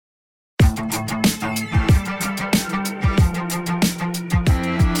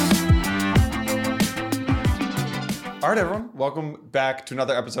right, everyone. Welcome back to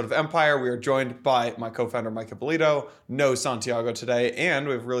another episode of Empire. We are joined by my co-founder, Mike Ippolito, no Santiago today, and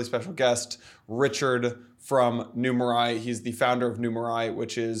we have a really special guest, Richard from Numerai. He's the founder of Numerai,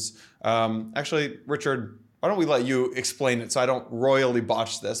 which is, actually, Richard, why don't we let you explain it so I don't royally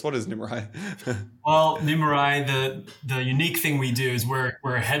botch this? What is Numerai? Well, Numerai, the unique thing we do is we're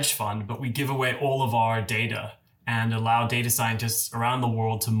a hedge fund, but we give away all of our data and allow data scientists around the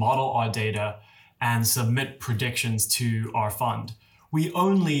world to model our data and submit predictions to our fund. We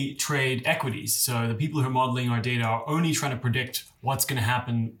only trade equities. So the people who are modeling our data are only trying to predict what's going to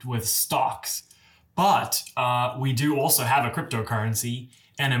happen with stocks. But we do also have a cryptocurrency,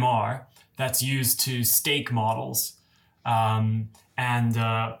 NMR, that's used to stake models. That's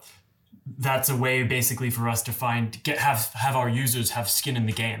a way basically for us to have our users have skin in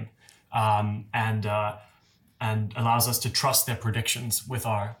the game, and allows us to trust their predictions with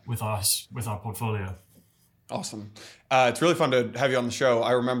our portfolio. Awesome. It's really fun to have you on the show.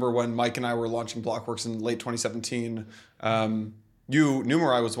 I remember when Mike and I were launching Blockworks in late 2017,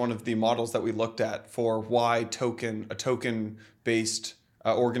 Numerai was one of the models that we looked at for why a token-based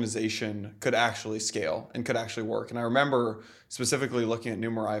organization could actually scale and could actually work. And I remember specifically looking at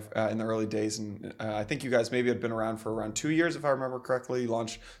Numerai in the early days, and I think you guys maybe had been around for around 2 years, if I remember correctly. You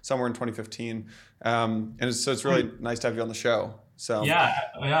launched somewhere in 2015, so it's really nice to have you on the show. So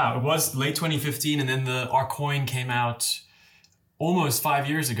yeah, it was late 2015, and then our coin came out almost 5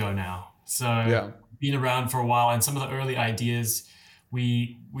 years ago now. So yeah, been around for a while, and some of the early ideas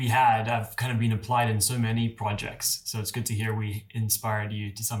we have kind of been applied in so many projects. So it's good to hear we inspired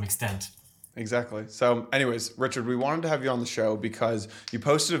you to some extent. Exactly. So anyways, Richard, we wanted to have you on the show because you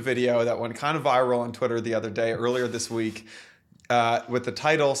posted a video that went kind of viral on Twitter the other day, earlier this week, with the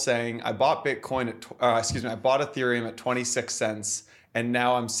title saying, I bought Ethereum at 26 cents and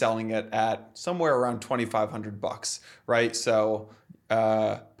now I'm selling it at somewhere around $2,500, right? So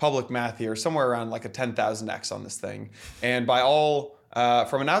public math here, somewhere around like a 10,000x on this thing. And by all,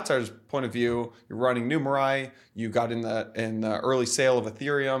 from an outsider's point of view, you're running Numerai, you got in the early sale of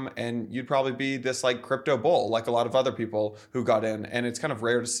Ethereum, and you'd probably be this like crypto bull, like a lot of other people who got in. And it's kind of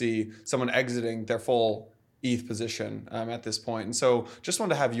rare to see someone exiting their full ETH position at this point. And so just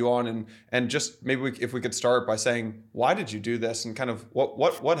wanted to have you on and just maybe if we could start by saying, why did you do this, and kind of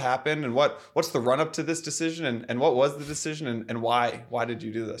what happened, and what's the run up to this decision, and what was the decision, and why did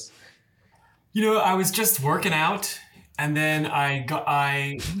you do this? You know, I was just working out, and then like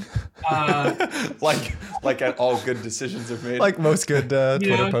all good decisions are made. Like most good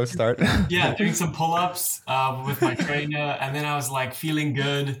Twitter posts start. Yeah, doing some pull-ups with my trainer, and then I was like feeling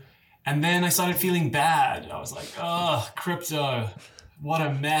good. And then I started feeling bad. I was like, oh, crypto, what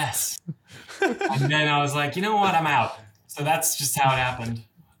a mess. And then I was like, you know what, I'm out. So that's just how it happened.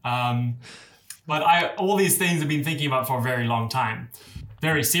 But all these things I've been thinking about for a very long time,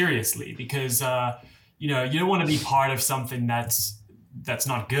 very seriously, because you don't want to be part of something that's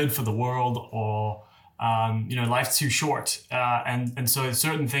not good for the world, or life's too short. And so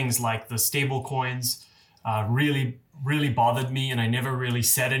certain things like the stable coins really bothered me, and I never really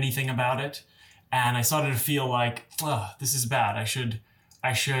said anything about it. And I started to feel like, oh, this is bad. I should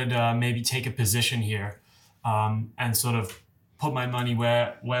maybe take a position here, and sort of put my money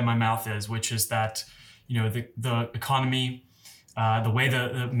where my mouth is, which is that, the economy, the way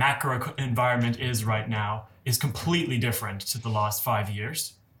the macro environment is right now is completely different to the last 5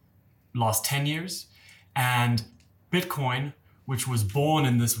 years, last 10 years. And Bitcoin, which was born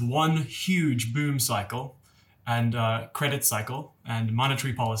in this one huge boom cycle, and credit cycle and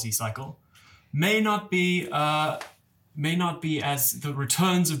monetary policy cycle, may not be as the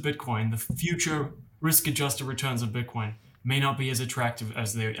returns of Bitcoin, the future risk-adjusted returns of Bitcoin, may not be as attractive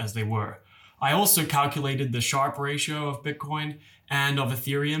as they were. I also calculated the Sharpe ratio of Bitcoin and of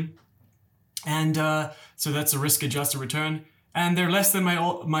Ethereum, and so that's a risk-adjusted return, and they're less than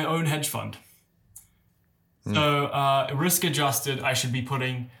my own hedge fund. So risk adjusted, I should be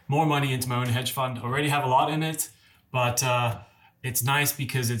putting more money into my own hedge fund. I already have a lot in it, but it's nice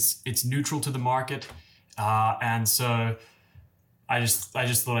because it's neutral to the market, and so I just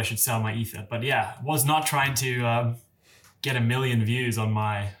thought I should sell my Ether. But yeah, was not trying to get 1 million views on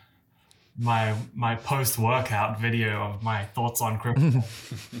my post workout video of my thoughts on crypto.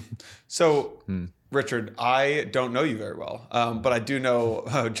 So. Richard, I don't know you very well, but I do know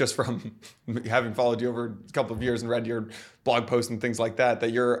just from having followed you over a couple of years and read your blog posts and things like that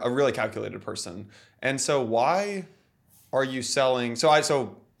you're a really calculated person. And so why are you selling? So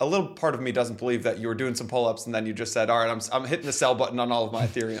a little part of me doesn't believe that you were doing some pull-ups and then you just said, all right, I'm hitting the sell button on all of my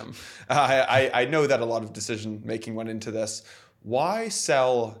Ethereum. I know that a lot of decision making went into this. Why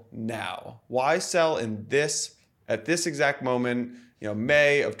sell now? Why sell in this at this exact moment,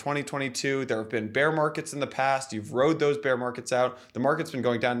 May of 2022, there have been bear markets in the past. You've rode those bear markets out. The market's been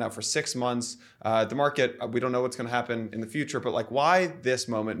going down now for 6 months. The market, we don't know what's going to happen in the future, but like, why this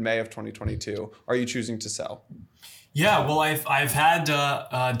moment, May of 2022, are you choosing to sell? Yeah, well, I've had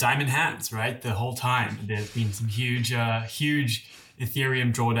diamond hands, right, the whole time. There's been some huge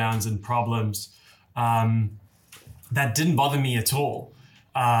Ethereum drawdowns and problems that didn't bother me at all.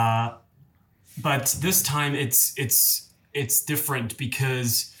 But this time it's different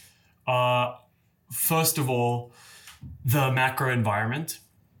because, first of all, the macro environment,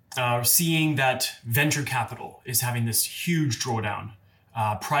 seeing that venture capital is having this huge drawdown,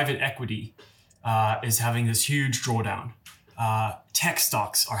 private equity is having this huge drawdown, tech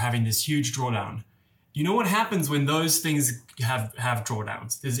stocks are having this huge drawdown. You know what happens when those things have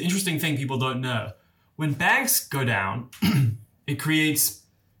drawdowns? There's an interesting thing people don't know. When banks go down, it creates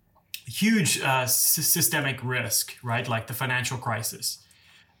huge systemic risk, right? Like the financial crisis.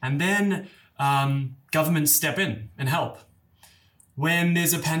 And then governments step in and help. When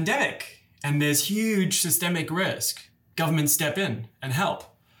there's a pandemic and there's huge systemic risk, governments step in and help.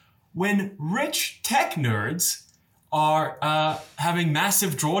 When rich tech nerds are having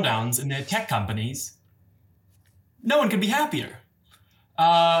massive drawdowns in their tech companies, no one could be happier.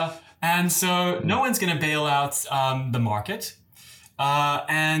 And so no one's going to bail out the market.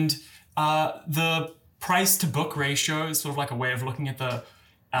 And the price to book ratio is sort of like a way of looking at the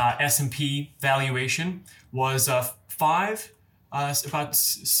S&P valuation was 5 about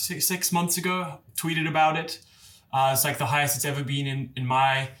 6 months ago, tweeted about it. It's like the highest it's ever been in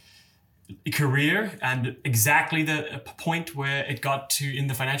my career, and exactly the point where it got to in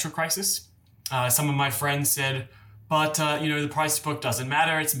the financial crisis. Some of my friends said, but the price to book doesn't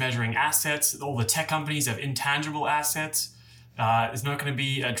matter. It's measuring assets. All the tech companies have intangible assets. There's not going to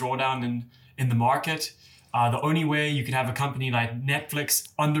be a drawdown in the market. The only way you could have a company like Netflix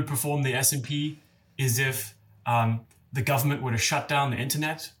underperform the S&P is if the government were to shut down the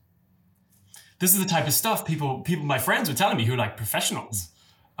internet. This is the type of stuff people, my friends were telling me who are like professionals.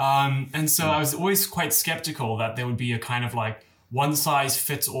 And so I was always quite skeptical that there would be a kind of like one size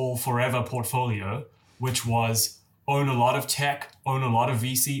fits all forever portfolio, which was own a lot of tech, own a lot of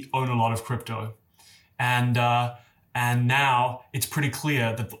VC, own a lot of crypto. And now it's pretty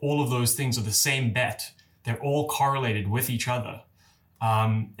clear that all of those things are the same bet. They're all correlated with each other.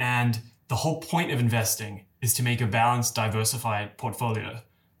 And the whole point of investing is to make a balanced, diversified portfolio.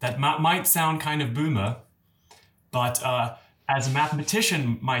 That might sound kind of boomer, but as a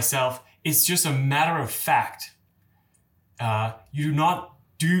mathematician myself, it's just a matter of fact. You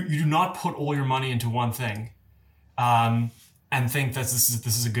do not put all your money into one thing and think that this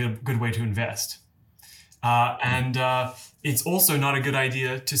is a good way to invest. And it's also not a good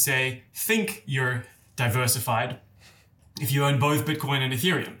idea to say, think you're diversified if you own both Bitcoin and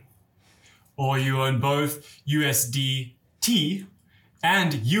Ethereum, or you own both USDT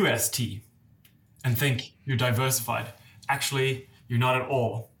and UST and think you're diversified. Actually, you're not at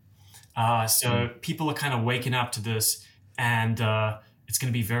all. So people are kind of waking up to this, and it's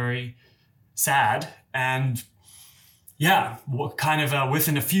going to be very sad. And yeah,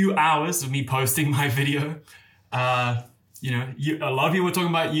 within a few hours of me posting my video, a lot of people were talking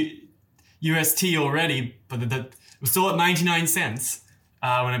about UST already, but it was still at 99 cents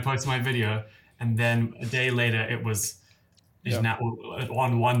when I posted my video. And then a day later, it was now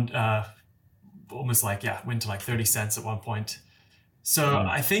on one, almost like, went to like 30 cents at one point. So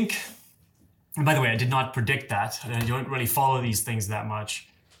I think, and by the way, I did not predict that. I don't really follow these things that much,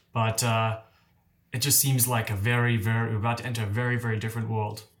 but it just seems like we're about to enter a very, very different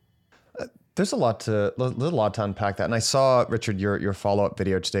world. There's a lot to unpack that. And I saw, Richard, your follow-up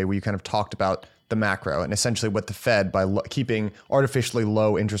video today where you kind of talked about the macro and essentially what the Fed, by keeping artificially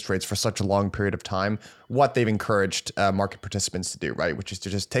low interest rates for such a long period of time, what they've encouraged market participants to do, right? Which is to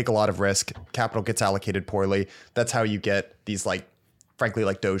just take a lot of risk. Capital gets allocated poorly. That's how you get these, like, frankly,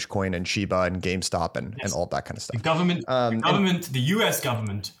 like Dogecoin and Shiba and GameStop and all that kind of stuff. The US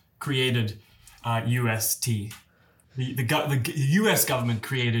government created UST. The US government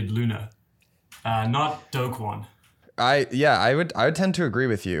created Luna, not Do Kwon. I would tend to agree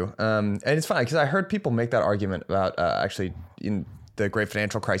with you. And it's funny because I heard people make that argument about actually in the great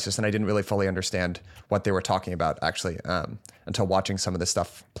financial crisis, and I didn't really fully understand what they were talking about actually until watching some of this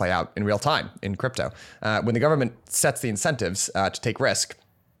stuff play out in real time in crypto. When the government sets the incentives to take risk,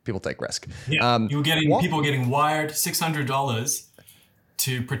 people take risk. Yeah, you were getting people getting wired $600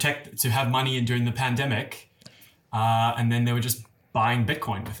 to have money in during the pandemic, and then they were just buying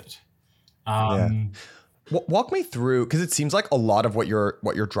Bitcoin with it. Walk me through, because it seems like a lot of what you're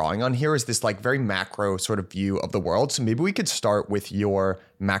drawing on here is this like very macro sort of view of the world. So maybe we could start with your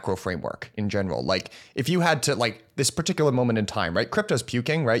macro framework in general. Like if you had to, like, this particular moment in time, right? Crypto's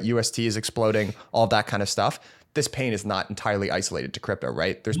puking, right? UST is exploding, all that kind of stuff. This pain is not entirely isolated to crypto,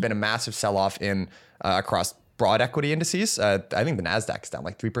 right? There's been a massive sell-off in across broad equity indices. I think the Nasdaq is down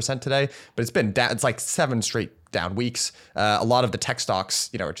like 3% today, but it's been down. It's like 7 straight down weeks. A lot of the tech stocks,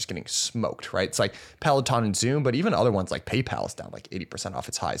 are just getting smoked, right? It's like Peloton and Zoom, but even other ones like PayPal is down like 80% off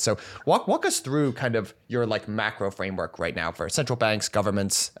its highs. So walk us through kind of your like macro framework right now for central banks,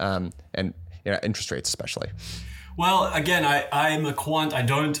 governments, and interest rates especially. Well, again, I'm a quant. I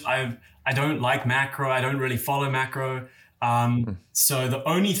don't like macro. I don't really follow macro. So the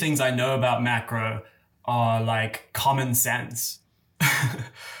only things I know about macro are like common sense.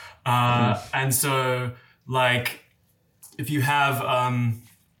 And so like if you have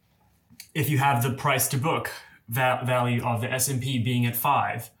the price to book value of the S&P being at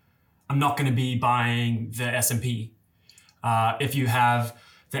 5, I'm not going to be buying the S&P. If you have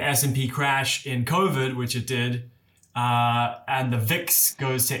the S&P crash in COVID, which it did, and the VIX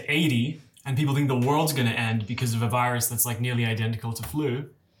goes to 80, and people think the world's going to end because of a virus that's like nearly identical to flu.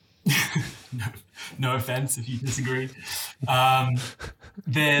 No offense if you disagree.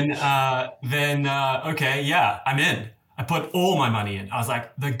 Then okay, yeah, I'm in. I put all my money in. I was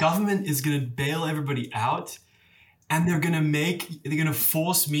like, the government is going to bail everybody out, and they're going to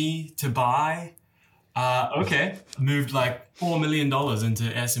force me to buy. Okay, moved like $4 million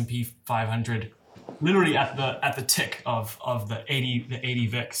into S&P 500, literally at the tick of the 80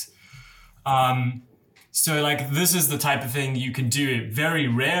 VIX. So like this is the type of thing you can do very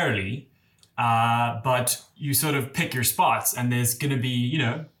rarely, but you sort of pick your spots, and there's going to be,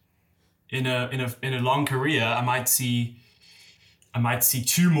 in a long career, I might see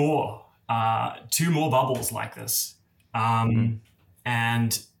two more bubbles like this. And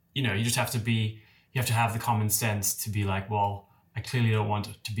you just have to have the common sense to be like, well, I clearly don't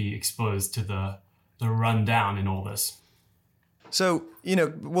want to be exposed to the rundown in all this. So,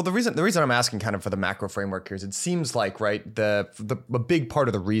 the reason I'm asking kind of for the macro framework here is it seems like, right, a big part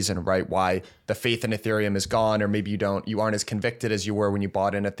of the reason, right, why the faith in Ethereum is gone, or maybe you aren't as convicted as you were when you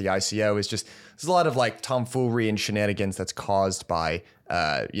bought in at the ICO, is just there's a lot of like tomfoolery and shenanigans that's caused by,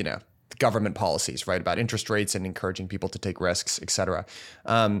 government policies, right, about interest rates and encouraging people to take risks, et cetera.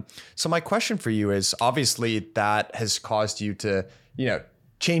 So my question for you is, obviously that has caused you to,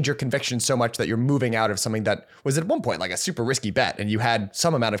 change your conviction so much that you're moving out of something that was at one point like a super risky bet, and you had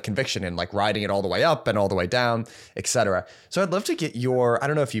some amount of conviction in like riding it all the way up and all the way down, et cetera. So I'd love to get I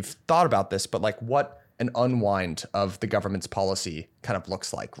don't know if you've thought about this, but like what an unwind of the government's policy kind of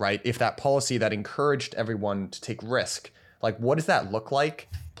looks like, right? If that policy that encouraged everyone to take risk, like what does that look like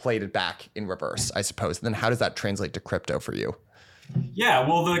played it back in reverse, I suppose? And then how does that translate to crypto for you? Yeah,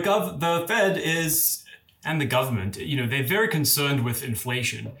 well, the Fed and the government, they're very concerned with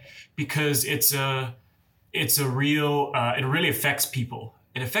inflation because it really affects people.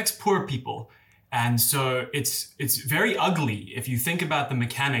 It affects poor people. And so it's very ugly if you think about the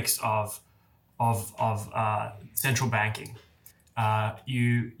mechanics of central banking.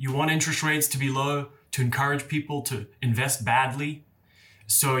 You want interest rates to be low to encourage people to invest badly.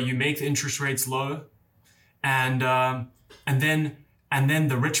 So you make the interest rates low, and then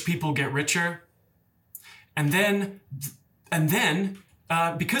the rich people get richer. And then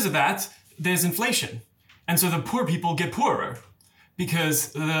because of that, there's inflation. And so the poor people get poorer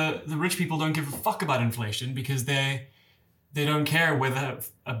because the rich people don't give a fuck about inflation because they don't care whether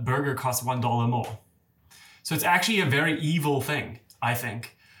a burger costs $1 more. So it's actually a very evil thing, I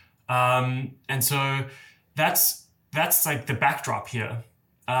think. And so that's like the backdrop here.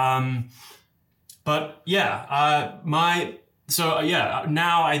 But yeah,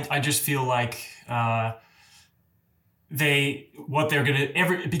 now I just feel like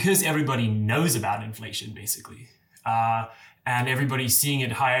because everybody knows about inflation basically, and everybody's seeing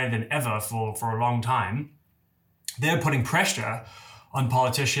it higher than ever for a long time, they're putting pressure on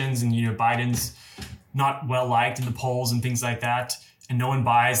politicians, and Biden's not well liked in the polls and things like that, and no one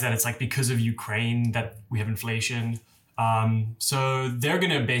buys that it's like because of Ukraine that we have inflation. So they're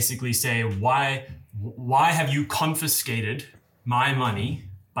going to basically say, why have you confiscated my money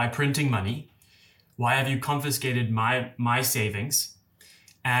by printing money? Why have you confiscated my savings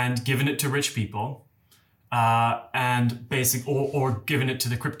and given it to rich people, and or given it to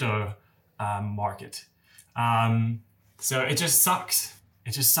the crypto market? So it just sucks.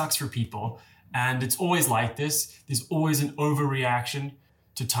 It just sucks for people, and it's always like this. There's always an overreaction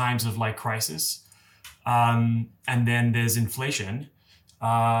to times of like crisis, and then there's inflation,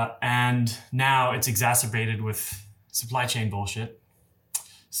 And now it's exacerbated with supply chain bullshit.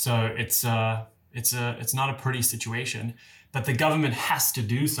 So it's not a pretty situation. But the government has to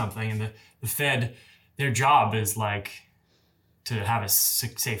do something, and the Fed, their job is like to have a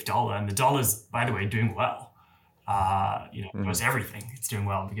safe dollar, and the dollar's, by the way, doing well. Almost everything it's doing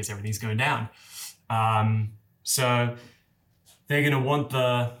well because everything's going down. So they're going to want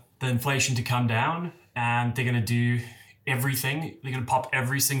the inflation to come down, and they're going to do everything. They're going to pop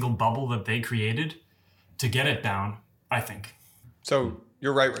every single bubble that they created to get it down, I think. So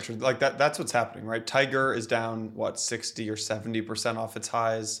you're right, Richard. Like that's what's happening, right? Tiger is down, 60 or 70% off its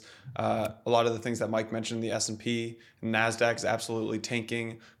highs. A lot of the things that Mike mentioned, the S&P, NASDAQ is absolutely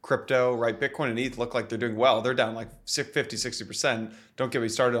tanking. Crypto, right? Bitcoin and ETH look like they're doing well. They're down like 50, 60%. Don't get me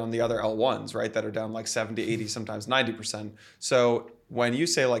started on the other L1s, right? That are down like 70, 80, sometimes 90%. So when you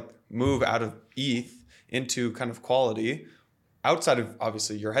say like move out of ETH into kind of quality, outside of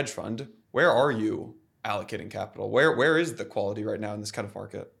obviously your hedge fund, where are you allocating capital? Where is the quality right now in this kind of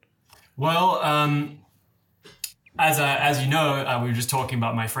market? Well, as you know, we were just talking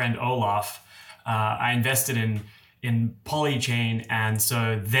about my friend Olaf. I invested in Polychain, and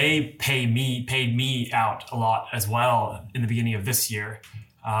so they paid me out a lot as well in the beginning of this year.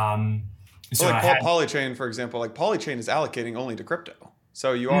 So like Polychain, for example, like Polychain is allocating only to crypto.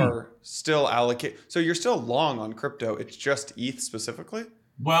 So you are still so you're still long on crypto. It's just ETH specifically?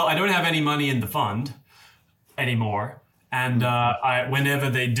 Well, I don't have any money in the fund anymore. And whenever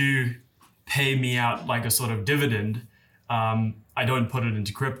they do pay me out like a sort of dividend, I don't put it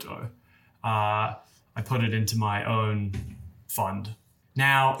into crypto. I put it into my own fund.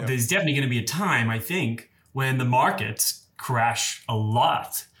 Now, there's definitely going to be a time, I think, when the markets crash a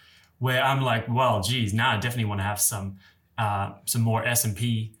lot, where I'm like, well, geez, now I definitely want to have some more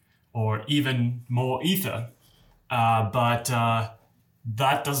S&P or even more Ether. But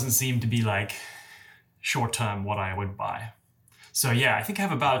that doesn't seem to be like short-term what I would buy. So yeah, I think I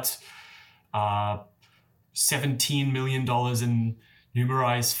have about $17 million in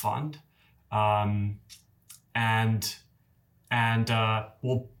Numerise fund. And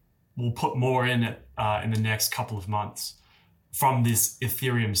we'll put more in it in the next couple of months from this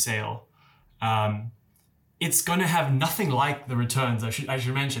Ethereum sale. It's going to have nothing like the returns. I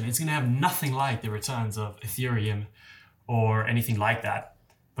should mention, it's going to have nothing like the returns of Ethereum or anything like that,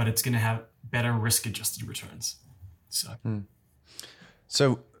 but it's going to have better risk-adjusted returns.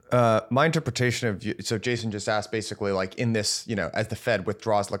 So my interpretation of so Jason just asked basically like in this, as the Fed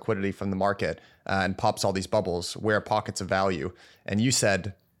withdraws liquidity from the market and pops all these bubbles, where are pockets of value? And you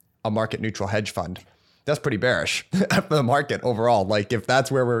said a market neutral hedge fund. That's pretty bearish for the market overall. Like if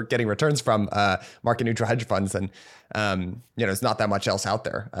that's where we're getting returns from, market neutral hedge funds, then there's not that much else out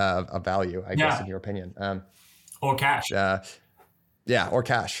there of value, I guess, in your opinion. Or cash. Or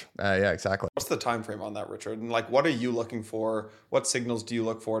cash. Yeah, exactly. What's the time frame on that, Richard? And like, what are you looking for? What signals do you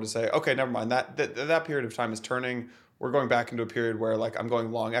look for to say, okay, never mind, that period of time is turning. We're going back into a period where like I'm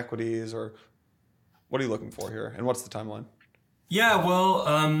going long equities, or what are you looking for here? And what's the timeline? Yeah, well,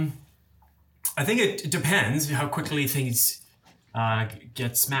 I think it depends how quickly things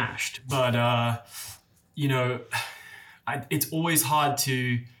get smashed. But, it's always hard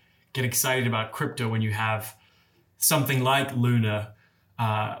to get excited about crypto when you have something like Luna,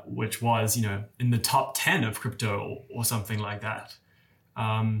 which was, in the top 10 of crypto or something like that.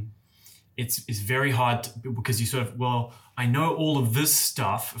 It's very hard because you sort of, I know all of this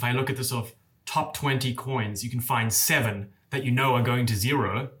stuff. If I look at the sort of top 20 coins, you can find 7 that are going to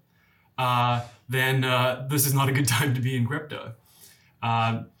zero. Then this is not a good time to be in crypto.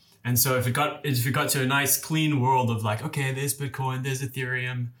 And so if it got to a nice clean world of like, okay, there's Bitcoin, there's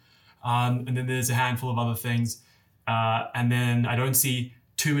Ethereum, and then there's a handful of other things, and then I don't see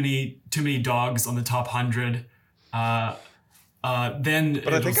too many dogs on the top 100. Then,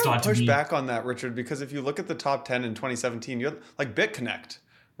 but I think I would push back on that, Richard, because if you look at the top 10 in 2017, you had like BitConnect,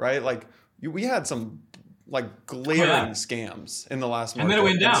 right? Like we had some like glaring scams in the last month. And then it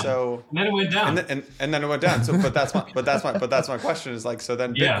went down. And then it went down. So, but that's my question is like, so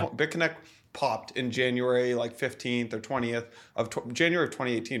then BitConnect popped in January, like 15th or 20th of January of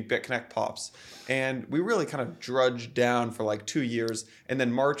 2018, BitConnect pops. And we really kind of drudged down for like 2 years. And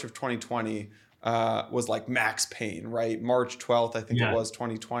then March of 2020 was like max pain, right? March 12th, I think it was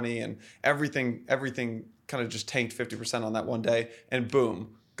 2020. And everything kind of just tanked 50% on that one day. And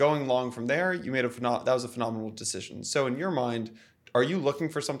boom. Going long from there, you made that was a phenomenal decision. So in your mind, are you looking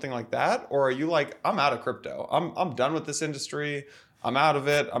for something like that, or are you like, I'm out of crypto. I'm done with this industry. I'm out of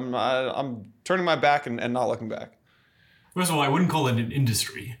it. I'm turning my back and not looking back. First of all, I wouldn't call it an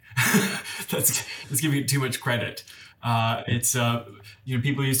industry. That's giving it too much credit. It's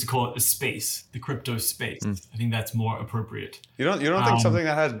people used to call it a space, the crypto space. I think that's more appropriate. You don't think something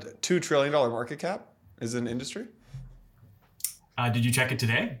that had $2 trillion market cap is an industry? Did you check it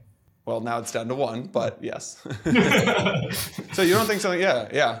today? Well, now it's down to 1, but yes. So you don't think something?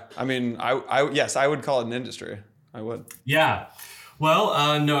 Yeah. I mean, yes, I would call it an industry. I would. Yeah.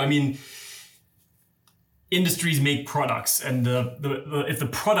 Well, no. I mean, industries make products, and if the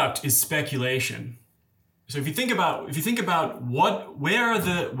product is speculation. So if you think about where are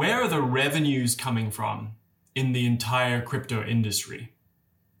the revenues coming from in the entire crypto industry?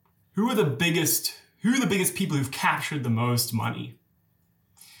 Who are the biggest people who've captured the most money?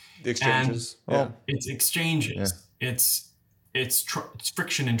 The exchanges. It's exchanges. Yeah. It's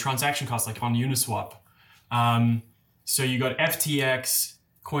friction and transaction costs, like on Uniswap. So you got FTX,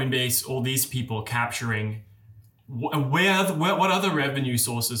 Coinbase, all these people capturing. What other revenue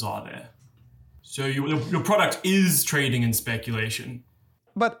sources are there? So your product is trading in speculation.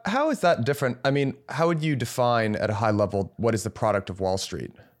 But how is that different? I mean, how would you define at a high level what is the product of Wall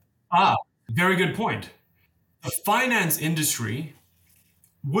Street? Very good point. The finance industry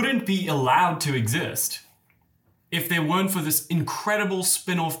wouldn't be allowed to exist if they weren't for this incredible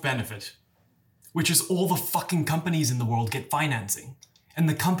spin-off benefit, which is all the fucking companies in the world get financing. And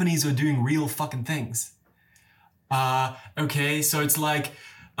the companies are doing real fucking things. Okay, so it's like,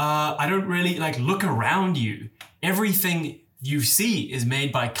 I don't really look around you. Everything you see is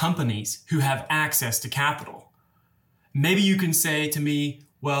made by companies who have access to capital. Maybe you can say to me,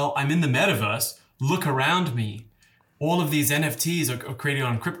 well, I'm in the metaverse, look around me. All of these NFTs are created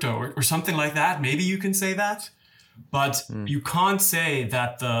on crypto or something like that. Maybe you can say that, but you can't say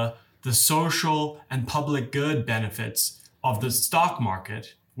that the social and public good benefits of the stock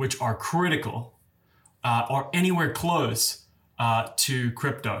market, which are critical, are anywhere close to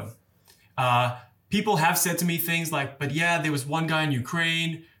crypto. People have said to me things like, but yeah, there was one guy in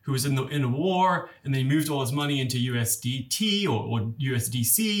Ukraine who was in a war, and they moved all his money into USDT or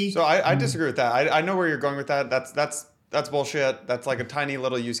USDC. So I disagree with that. I know where you're going with that. That's bullshit. That's like a tiny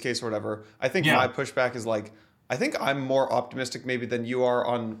little use case or whatever. I think my pushback is I think I'm more optimistic maybe than you are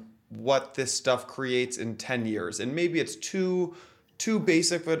on what this stuff creates in 10 years. And maybe it's too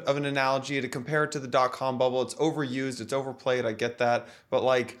basic of an analogy to compare it to the dot-com bubble. It's overused, it's overplayed, I get that. But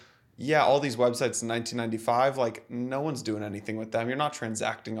all these websites in 1995, no one's doing anything with them. You're not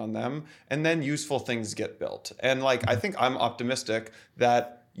transacting on them. And then useful things get built. And I think I'm optimistic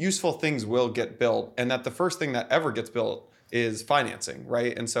that useful things will get built, and that the first thing that ever gets built is financing,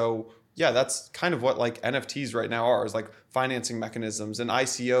 right? And so, that's kind of what NFTs right now are, is financing mechanisms and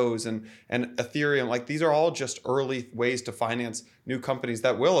ICOs and Ethereum. These are all just early ways to finance new companies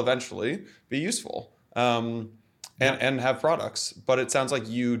that will eventually be useful and have products. But it sounds like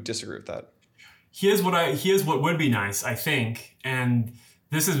you disagree with that. Here's what would be nice, I think, and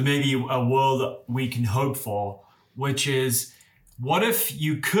this is maybe a world we can hope for, which is, what if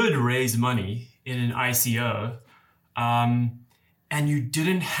you could raise money in an ICO and you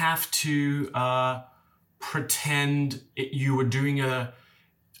didn't have to pretend you were doing a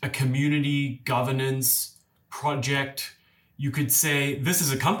community governance project? You could say, this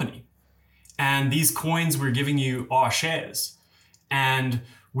is a company, and these coins we're giving you are shares, and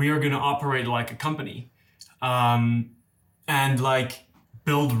we are going to operate like a company and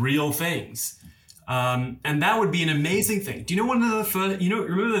build real things. And that would be an amazing thing. Do you know one of the first,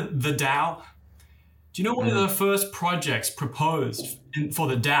 remember the DAO? Do you know one of the first projects proposed for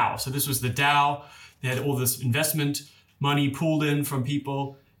the DAO? So this was the DAO. They had all this investment money pooled in from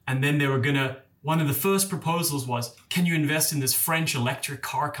people. And then they were one of the first proposals was, can you invest in this French electric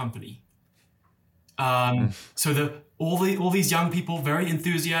car company? So all these young people, very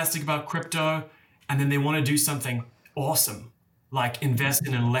enthusiastic about crypto, and then they want to do something awesome, like invest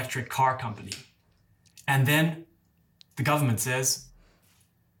in an electric car company. And then the government says,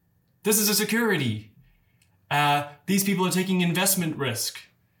 this is a security. These people are taking investment risk.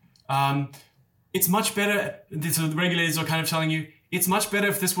 It's much better. So the regulators are kind of telling you, it's much better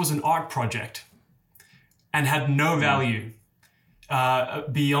if this was an art project and had no value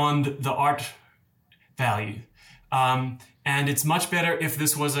beyond the art value. And it's much better if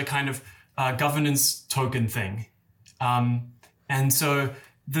this was a kind of governance token thing. And so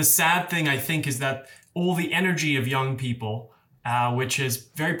the sad thing, I think, is that all the energy of young people, which is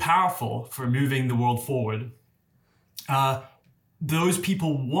very powerful for moving the world forward, those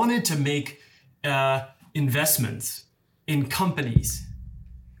people wanted to make investments in companies,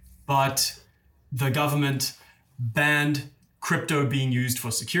 but the government banned crypto being used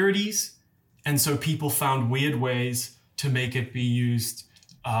for securities. And so people found weird ways to make it be used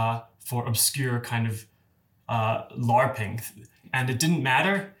for obscure kind of LARPing, and it didn't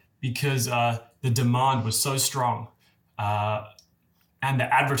matter because the demand was so strong, and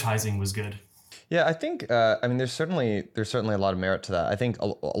the advertising was good. Yeah, I think I mean there's certainly a lot of merit to that. I think a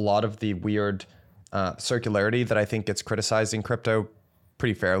lot of the weird circularity that I think gets criticized in crypto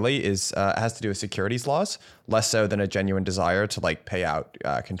pretty fairly is has to do with securities laws, less so than a genuine desire to like pay out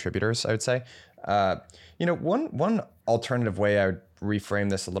contributors, I would say. One alternative way I would reframe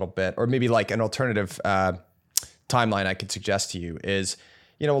this a little bit, or maybe like an alternative timeline I could suggest to you is,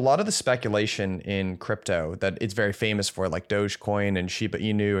 a lot of the speculation in crypto that it's very famous for, like Dogecoin and Shiba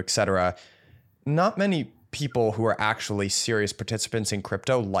Inu, et cetera, not many people who are actually serious participants in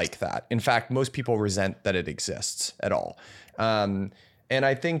crypto like that. In fact, most people resent that it exists at all. And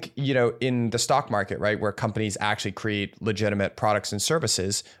I think, in the stock market, right, where companies actually create legitimate products and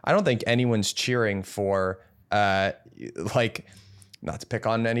services, I don't think anyone's cheering for, not to pick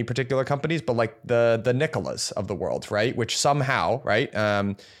on any particular companies, but like the Nikolas of the world, right, which somehow, right,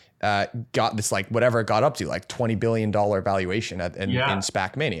 got this like whatever it got up to, like $20 billion valuation in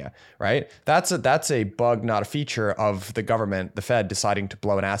SPAC mania, right? That's a bug, not a feature of the government, the Fed deciding to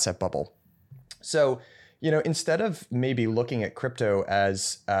blow an asset bubble. So, instead of maybe looking at crypto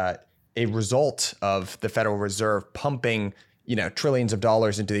as a result of the Federal Reserve pumping, trillions of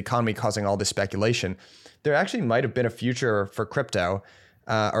dollars into the economy, causing all this speculation, there actually might have been a future for crypto,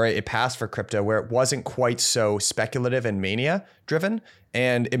 or a past for crypto where it wasn't quite so speculative and mania driven,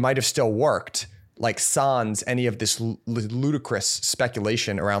 and it might have still worked, like sans any of this ludicrous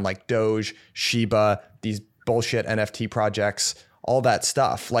speculation around like Doge, Shiba, these bullshit NFT projects, all that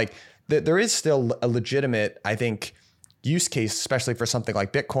stuff. Like there is still a legitimate, I think, use case, especially for something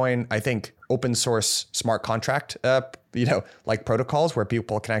like Bitcoin. I think open source smart contract, like protocols where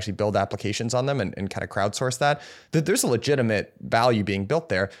people can actually build applications on them and kind of crowdsource that there's a legitimate value being built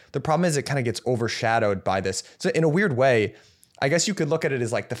there. The problem is it kind of gets overshadowed by this. So in a weird way, I guess you could look at it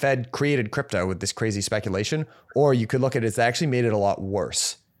as like the Fed created crypto with this crazy speculation, or you could look at it as they actually made it a lot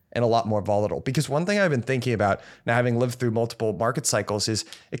worse and a lot more volatile. Because one thing I've been thinking about now, having lived through multiple market cycles, is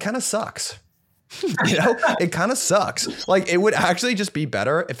it kind of sucks. It kind of sucks. Like it would actually just be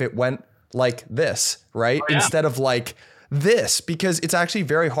better if it went like this, right? Oh, yeah. Instead of like this, because it's actually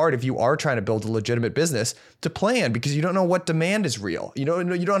very hard if you are trying to build a legitimate business to plan, because you don't know what demand is real. You don't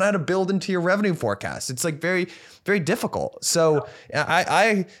know how to build into your revenue forecast. It's like very, very difficult. So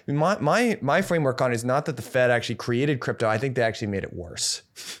my framework on it is not that the Fed actually created crypto. I think they actually made it worse.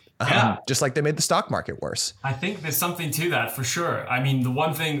 Just like they made the stock market worse. I think there's something to that for sure. I mean, the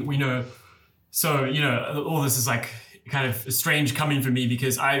one thing we know, all this is like kind of strange coming from me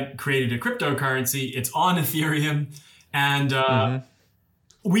because I created a cryptocurrency. It's on Ethereum, and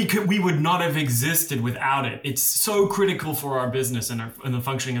we would not have existed without it. It's so critical for our business and the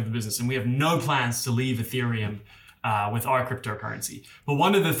functioning of the business, and we have no plans to leave Ethereum with our cryptocurrency. But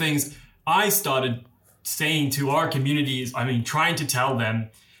one of the things I started saying to our community is, trying to tell them,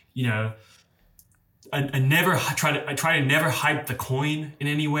 I try to never hype the coin in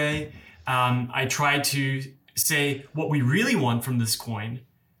any way. I try to say what we really want from this coin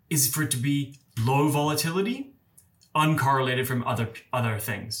is for it to be low volatility, uncorrelated from other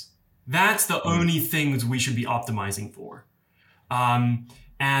things. That's the only things we should be optimizing for. And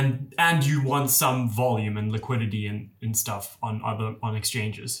you want some volume and liquidity and stuff on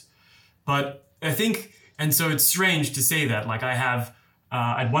exchanges. But I think, and so it's strange to say that, like I have,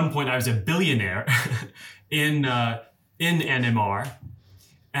 at one point I was a billionaire in NMR,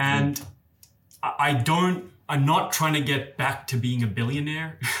 and I'm not trying to get back to being a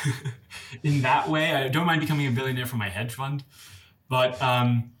billionaire in that way. I don't mind becoming a billionaire for my hedge fund, but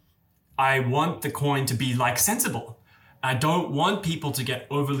I want the coin to be like sensible. I don't want people to get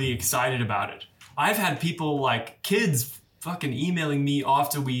overly excited about it. I've had people, like kids, fucking emailing me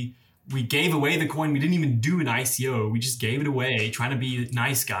after we gave away the coin. We didn't even do an ICO. We just gave it away, trying to be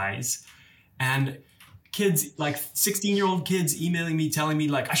nice guys. And kids, like 16-year-old kids emailing me, telling me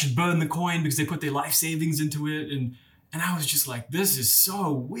like I should burn the coin because they put their life savings into it. And I was just like, this is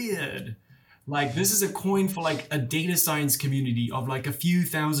so weird. Like, this is a coin for like a data science community of like a few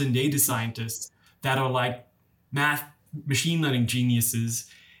thousand data scientists that are like machine learning geniuses.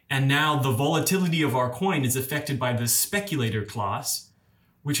 And now the volatility of our coin is affected by the speculator class,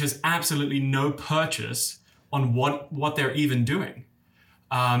 which has absolutely no purchase on what they're even doing.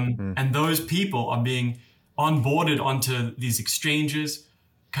 And those people are being onboarded onto these exchanges,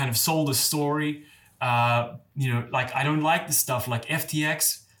 kind of sold a story. Like I don't like the stuff like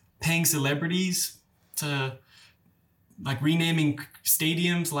FTX paying celebrities to like renaming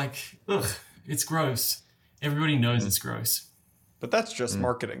stadiums. Like, it's gross. Everybody knows it's gross. But that's just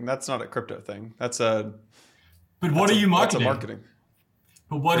marketing. That's not a crypto thing. That's a But what are you marketing? That's a marketing.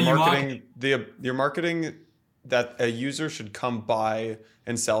 But what are you marketing? You're marketing that a user should come buy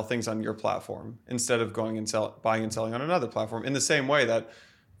and sell things on your platform instead of going and buying and selling on another platform. In the same way that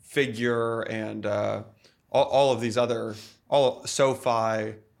Figure and all of these other,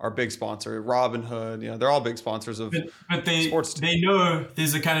 SoFi, our big sponsor, Robinhood, they're all big sponsors of sports. They know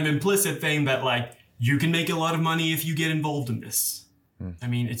there's a kind of implicit thing that like you can make a lot of money if you get involved in this. I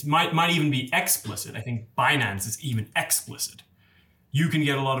mean, it might even be explicit. I think Binance is even explicit. You can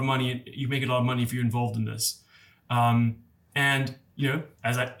get a lot of money. You make a lot of money if you're involved in this. And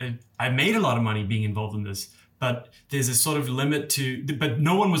as I made a lot of money being involved in this, but there's a sort of limit but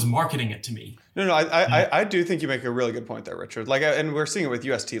no one was marketing it to me. No, I do think you make a really good point there, Richard. Like, and we're seeing it with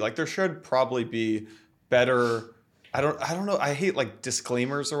UST. Like, there should probably be better. I don't know. I hate like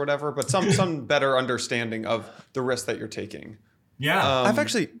disclaimers or whatever, but some better understanding of the risk that you're taking. Yeah,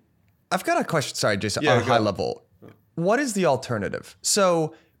 I've got a question. Sorry, Jason. On a high level, what is the alternative?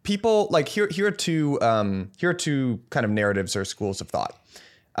 So people like here are two kind of narratives or schools of thought.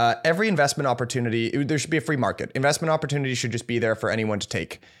 Every investment opportunity, there should be a free market. Investment opportunity should just be there for anyone to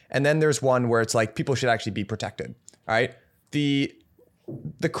take. And then there's one where it's like people should actually be protected. All right. The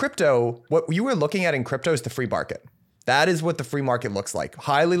crypto, what you were looking at in crypto is the free market. That is what the free market looks like.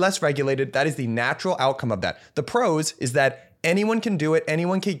 Highly less regulated. That is the natural outcome of that. The pros is that anyone can do it.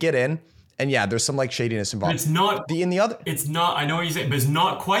 Anyone can get in. And yeah, there's some like shadiness involved. But it's not It's not. I know what you're saying, but it's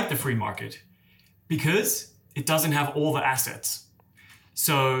not quite the free market because it doesn't have all the assets.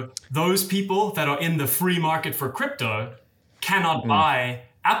 So those people that are in the free market for crypto cannot buy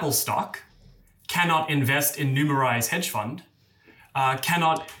Apple stock, cannot invest in Numerai's hedge fund,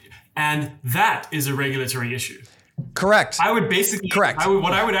 and that is a regulatory issue. Correct. I would basically correct.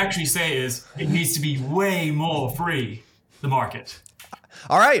 What I would actually say is it needs to be way more free, the market.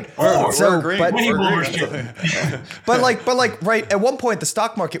 All right. We're agreeing. But like right at one point the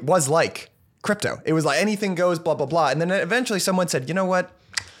stock market was like crypto. It was like anything goes, blah blah blah. And then eventually someone said, you know what?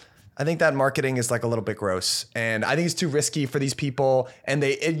 I think that marketing is like a little bit gross, and I think it's too risky for these people. And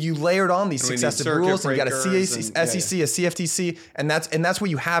you layered on these successive rules, and you got a SEC, a CFTC, and that's what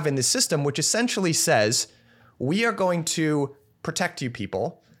you have in this system, which essentially says we are going to protect you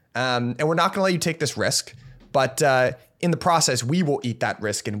people, and we're not going to let you take this risk, but in the process, we will eat that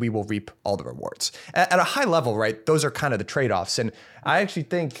risk and we will reap all the rewards. At a high level, right? Those are kind of the trade-offs, and I actually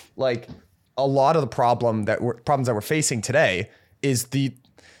think like a lot of the problems that we're facing today is the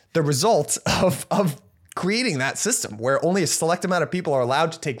result of creating that system where only a select amount of people are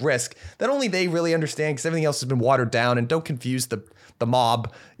allowed to take risk that only they really understand because everything else has been watered down. And don't confuse the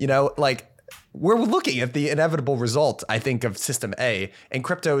mob, like we're looking at the inevitable result, I think, of system A, and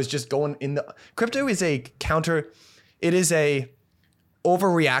crypto is just going in crypto is a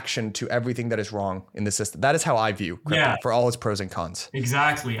overreaction to everything that is wrong in the system. That is how I view crypto for all its pros and cons.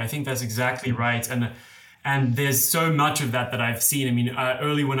 Exactly. I think that's exactly right. And there's so much of that I've seen. I mean,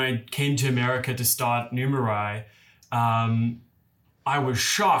 early when I came to America to start Numerai, I was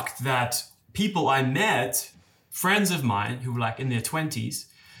shocked that people I met, friends of mine who were like in their 20s,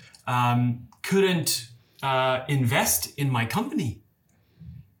 couldn't invest in my company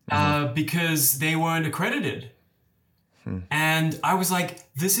because they weren't accredited. And I was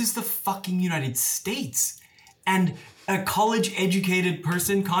like, this is the fucking United States. And a college-educated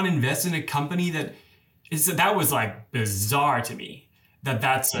person can't invest in a company that was like bizarre to me.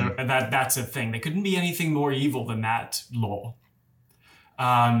 That's a thing. There couldn't be anything more evil than that law.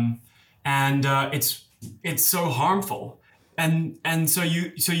 It's so harmful. And so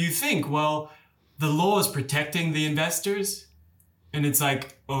you think, well, the law is protecting the investors, and it's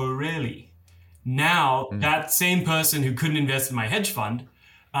like, oh really? Now that same person who couldn't invest in my hedge fund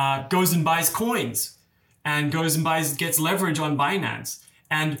goes and buys coins and gets leverage on Binance.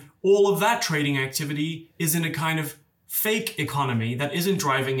 And all of that trading activity is in a kind of fake economy that isn't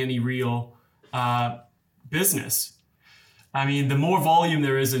driving any real business. I mean, the more volume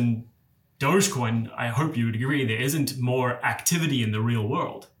there is in Dogecoin, I hope you would agree, there isn't more activity in the real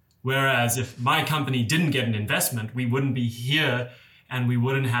world. Whereas if my company didn't get an investment, we wouldn't be here and we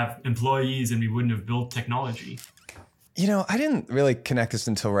wouldn't have employees and we wouldn't have built technology. I didn't really connect this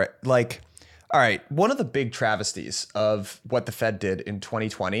until all right, one of the big travesties of what the Fed did in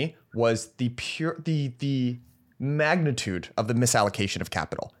 2020 was the magnitude of the misallocation of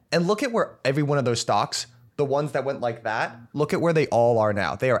capital. And look at where every one of those stocks, the ones that went like that, look at where they all are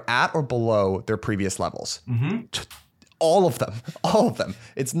now. They are at or below their previous levels. All of them.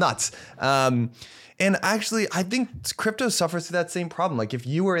 It's nuts. And actually, I think crypto suffers through that same problem. Like if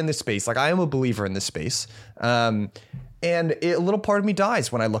you were in this space, like I am a believer in this space, And a little part of me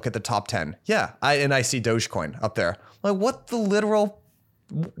dies when I look at the top 10. Yeah, I see Dogecoin up there. Like, what the literal,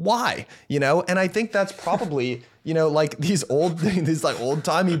 why? And I think that's probably, like these like old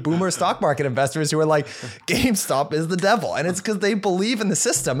timey boomer stock market investors who are like, GameStop is the devil. And it's because they believe in the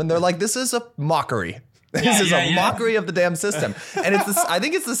system and they're like, this is a mockery. This is a mockery of the damn system. And I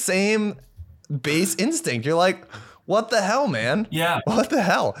think it's the same base instinct. You're like, what the hell, man? Yeah. What the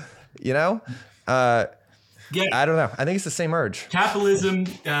hell? I don't know. I think it's the same urge. Capitalism,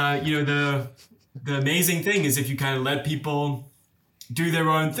 the amazing thing is if you kind of let people do their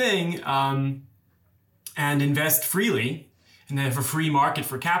own thing and invest freely, and they have a free market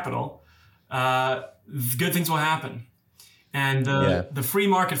for capital, good things will happen. And the free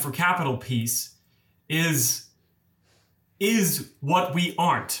market for capital piece is what we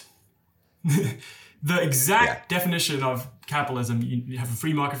aren't. The exact definition of capitalism, you have a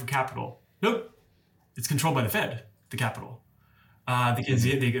free market for capital. Nope. It's controlled by the Fed, the capital,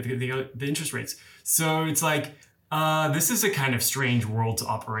 the interest rates. So it's like, this is a kind of strange world to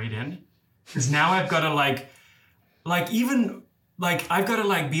operate in. Because now I've got to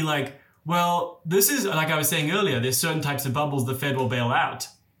be like, well, this is, like I was saying earlier, there's certain types of bubbles the Fed will bail out,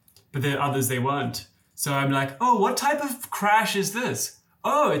 but there are others they won't. So I'm like, oh, what type of crash is this?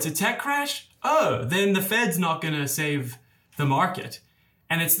 Oh, it's a tech crash? Oh, then the Fed's not going to save the market.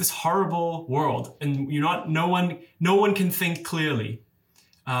 And it's this horrible world, and no one can think clearly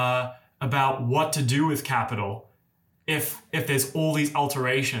about what to do with capital if there's all these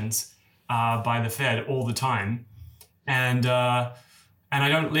alterations by the Fed all the time, and I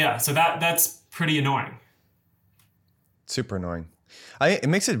don't. Yeah, so that's pretty annoying. Super annoying. It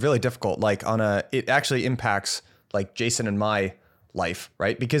makes it really difficult. Like it actually impacts like Jason and my life,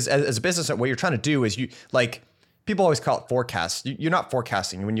 right? Because as a business, what you're trying to do is people always call it forecasts. You're not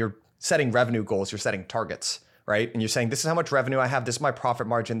forecasting. When you're setting revenue goals, you're setting targets, right? And you're saying, this is how much revenue I have. This is my profit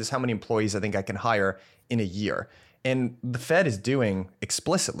margin. This is how many employees I think I can hire in a year. And the Fed is doing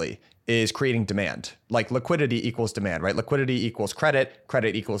explicitly is creating demand. Like liquidity equals demand, right? Liquidity equals credit.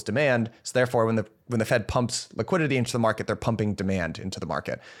 Credit equals demand. So therefore, when the Fed pumps liquidity into the market, they're pumping demand into the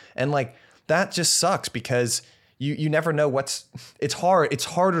market. And like that just sucks because you never know it's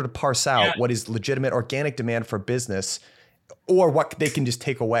harder to parse out what is legitimate organic demand for business or what they can just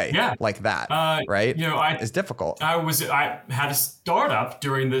take away like that, right? It's difficult. I had a startup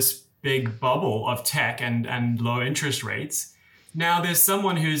during this big bubble of tech and low interest rates. Now there's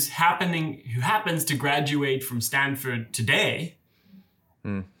someone who happens to graduate from Stanford today.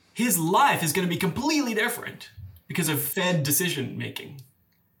 His life is going to be completely different because of Fed decision making.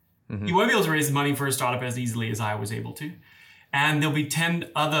 You won't be able to raise money for a startup as easily as I was able to. And there'll be 10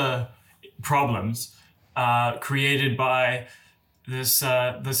 other problems created by this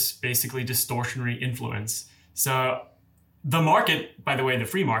basically distortionary influence. So the market, by the way, the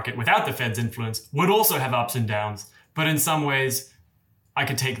free market, without the Fed's influence, would also have ups and downs. But in some ways, I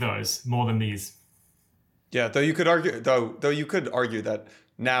could take those more than these. Yeah, though you could argue that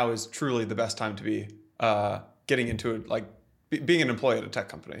now is truly the best time to be getting into it, like being an employee at a tech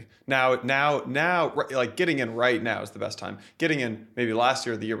company. Now, like getting in right now is the best time. Getting in maybe last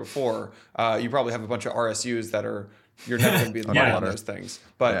year or the year before, you probably have a bunch of RSUs that you're never going to be in the money on those things.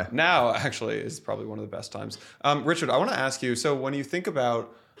 But now actually is probably one of the best times. Richard, I want to ask you, so when you think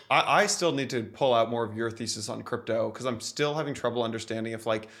about, I still need to pull out more of your thesis on crypto because I'm still having trouble understanding if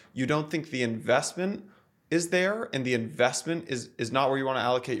like you don't think the investment is there and the investment is not where you want to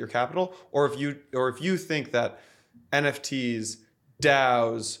allocate your capital, or if you think that NFTs,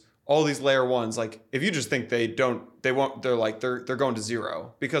 DAOs, all these layer ones, like if you just think they're going to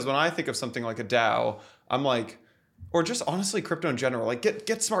zero. Because when I think of something like a DAO, I'm like, or just honestly crypto in general, like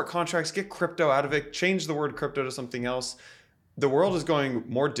get smart contracts, get crypto out of it, change the word crypto to something else. The world is going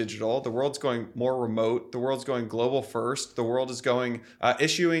more digital. The world's going more remote. The world's going global first. The world is going,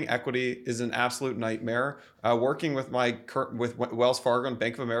 issuing equity is an absolute nightmare. Working with with Wells Fargo and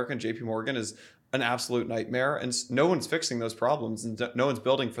Bank of America and JP Morgan is an absolute nightmare. And no one's fixing those problems and no one's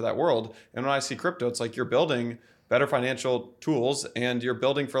building for that world. And when I see crypto, it's like you're building better financial tools and you're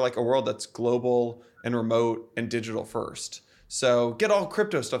building for like a world that's global and remote and digital first. So get all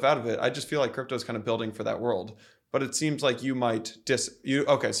crypto stuff out of it. I just feel like crypto is kind of building for that world. But it seems like you might okay.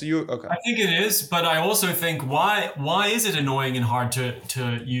 I think it is, but I also think why is it annoying and hard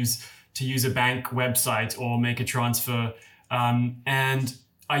to use a bank website or make a transfer? And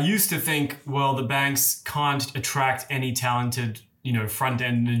I used to think, well, the banks can't attract any talented, front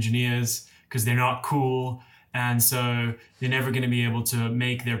end engineers because they're not cool, and so they're never going to be able to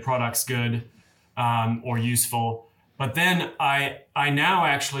make their products good or useful. But then I now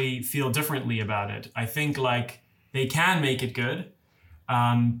actually feel differently about it. I think like they can make it good,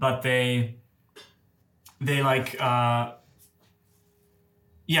 but they're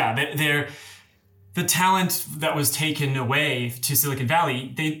the talent that was taken away to Silicon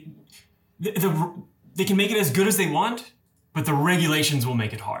Valley. They can make it as good as they want, but the regulations will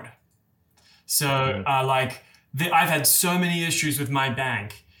make it hard. So I've had so many issues with my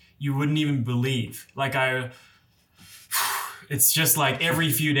bank, you wouldn't even believe. It's just like every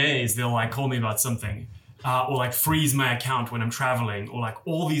few days they'll like call me about something, or like freeze my account when I'm traveling, or like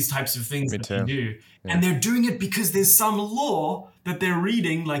all these types of things that they do. Yeah. And they're doing it because there's some law that they're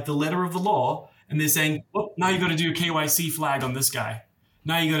reading, like the letter of the law, and they're saying, "Oh, now you got to do a KYC flag on this guy.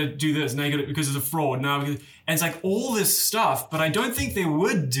 Now you got to do this. Now you got to, because of the fraud. And it's like all this stuff." But I don't think they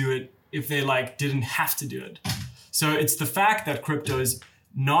would do it if they like didn't have to do it. So it's the fact that crypto is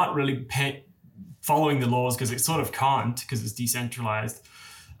not really following the laws, because it sort of can't, because it's decentralized.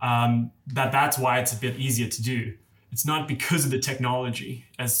 That's why it's a bit easier to do. It's not because of the technology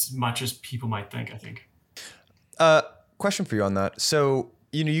as much as people might think, I think. Question for you on that. So,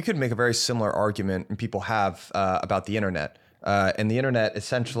 you could make a very similar argument, and people have, about the internet. And the internet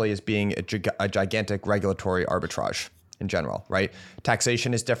essentially is being a gigantic regulatory arbitrage in general, right?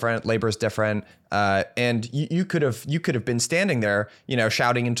 Taxation is different, labor is different, and you could have been standing there,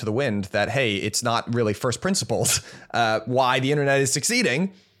 shouting into the wind that, hey, it's not really first principles why the internet is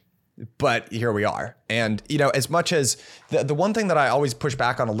succeeding, but here we are. And as much as the one thing that I always push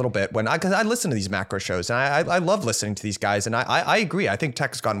back on a little bit because I listen to these macro shows, and I love listening to these guys, and I agree. I think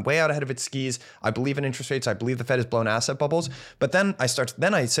tech has gone way out ahead of its skis. I believe in interest rates. I believe the Fed has blown asset bubbles. But then I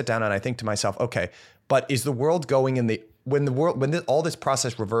sit down and I think to myself, okay, but is the world going when all this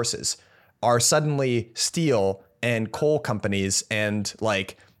process reverses, are suddenly steel and coal companies and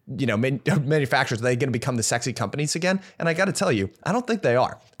manufacturers, are they going to become the sexy companies again? And I got to tell you, I don't think they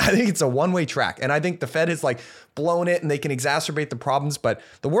are. I think it's a one-way track. And I think the Fed has blown it, and they can exacerbate the problems, but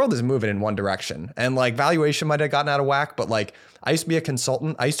the world is moving in one direction. And valuation might have gotten out of whack, but I used to be a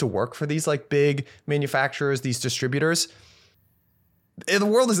consultant. I used to work for these big manufacturers, these distributors. The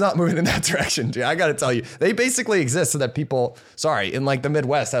world is not moving in that direction, dude. I got to tell you, they basically exist so that people, in the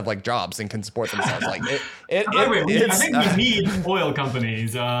Midwest, have jobs and can support themselves. I think we need oil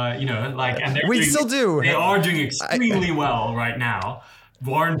companies, and we still do. They are doing extremely well right now.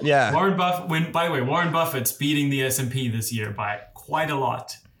 Warren Buffett's beating the S&P this year by quite a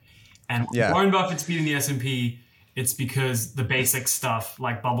lot. And Warren Buffett's beating the S&P, it's because the basic stuff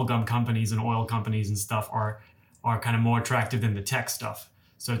like bubblegum companies and oil companies and stuff are kind of more attractive than the tech stuff.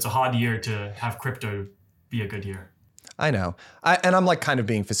 So it's a hard year to have crypto be a good year. I know. And I'm kind of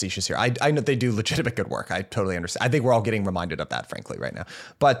being facetious here. I know they do legitimate good work. I totally understand. I think we're all getting reminded of that, frankly, right now.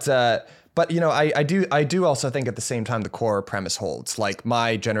 But I do also think at the same time the core premise holds.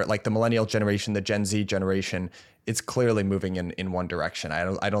 The millennial generation, the Gen Z generation, it's clearly moving in one direction.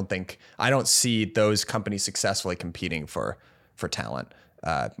 I don't see those companies successfully competing for talent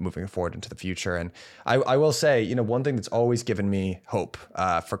moving forward into the future. And I will say, one thing that's always given me hope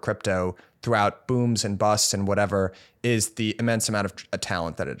for crypto throughout booms and busts and whatever is the immense amount of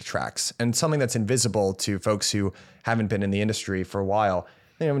talent that it attracts, and something that's invisible to folks who haven't been in the industry for a while.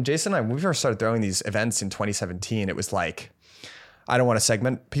 When Jason and I, when we first started throwing these events in 2017, it was I don't want to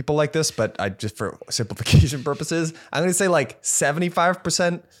segment people like this, but I just, for simplification purposes, I'm going to say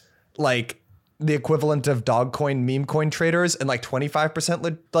 75% the equivalent of Dogcoin meme coin traders, and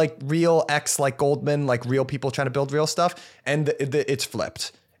 25% real X Goldman, real people trying to build real stuff. And it's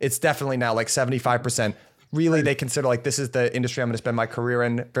flipped. It's definitely now 75%. Really, they consider this is the industry I'm going to spend my career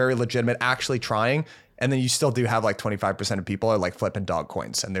in, very legitimate, actually trying. And then you still do have 25% of people are flipping dog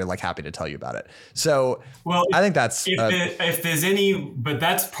coins, and they're happy to tell you about it. So I think that's if there's any, but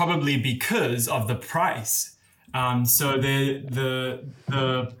that's probably because of the price. So the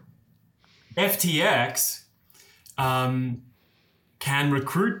FTX can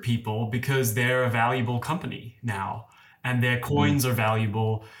recruit people because they're a valuable company now, and their coins are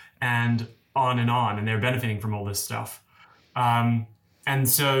valuable, and on, and they're benefiting from all this stuff. And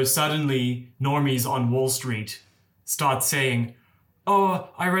so suddenly normies on Wall Street start saying, "Oh,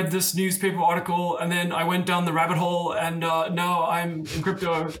 I read this newspaper article, and then I went down the rabbit hole, and now I'm in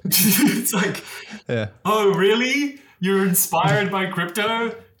crypto." It's oh, really? You're inspired by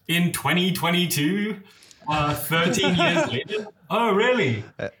crypto in 2022, 13 years later? Oh, really?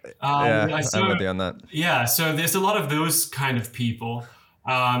 I'm with you on that. Yeah, so there's a lot of those kind of people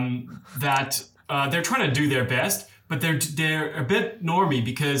that they're trying to do their best, but they're a bit normie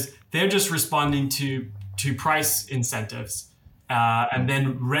because they're just responding to price incentives and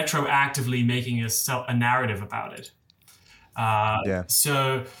then retroactively making a narrative about it.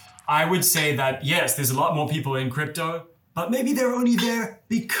 So I would say that, yes, there's a lot more people in crypto, but maybe they're only there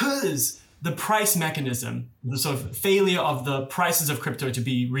because the price mechanism, the sort of failure of the prices of crypto to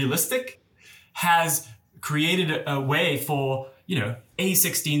be realistic, has created a way for,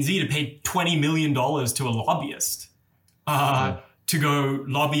 A16Z to pay $20 million to a lobbyist to go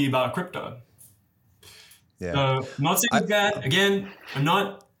lobby about crypto. Yeah. So I'm not saying that. Again, I'm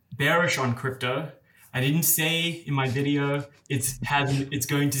not bearish on crypto. I didn't say in my video it's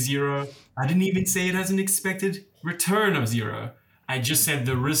going to zero. I didn't even say it has an expected return of zero. I just said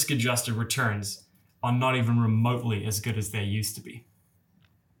the risk-adjusted returns are not even remotely as good as they used to be.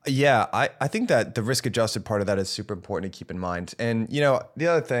 Yeah, I think that the risk-adjusted part of that is super important to keep in mind. And, the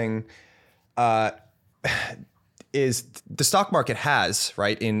other thing is the stock market has,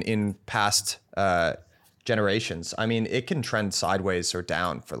 right, in past generations, I mean, it can trend sideways or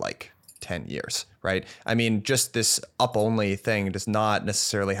down for like 10 years, right? I mean, just this up-only thing does not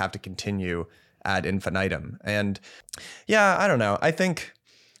necessarily have to continue ad infinitum. And yeah, I don't know. I think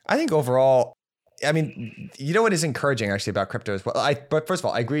overall, I mean, what is encouraging actually about crypto is, but first of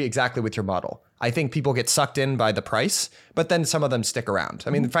all, I agree exactly with your model. I think people get sucked in by the price, but then some of them stick around.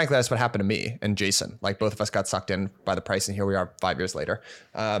 I mean, frankly, that's what happened to me and Jason. Like both of us got sucked in by the price, and here we are 5 years later.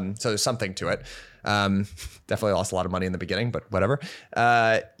 So there's something to it. Definitely lost a lot of money in the beginning, but whatever.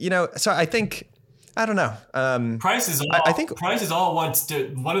 So I think, I don't know. Price is all one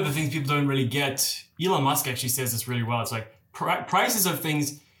of the things people don't really get. Elon Musk actually says this really well. It's like prices of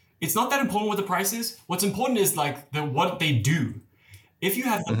things. It's not that important what the price is. What's important is like what they do. If you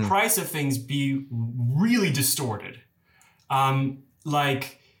have the price of things be really distorted, then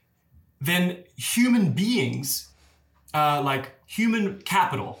human beings, like human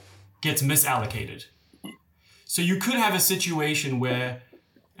capital, gets misallocated. So you could have a situation where,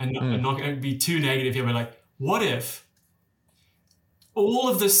 and I'm not going to be too negative here, but like, what if all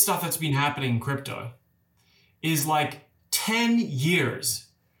of this stuff that's been happening in crypto is like 10 years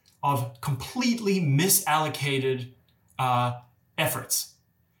of completely misallocated efforts?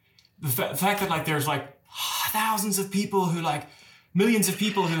 The fact that like there's like thousands of people who like millions of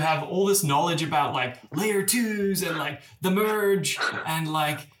people who have all this knowledge about like layer 2s and like the merge and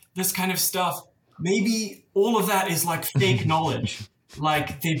like this kind of stuff. Maybe all of that is like fake knowledge.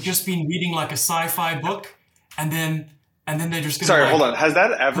 Like they've just been reading like a sci-fi book and then they're just gonna hold on. Has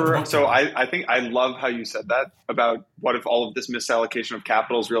that ever, so I think I love how you said that about what if all of this misallocation of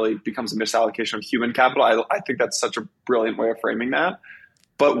capitals really becomes a misallocation of human capital. I think that's such a brilliant way of framing that.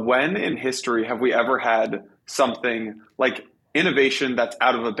 But when in history have we ever had something like innovation that's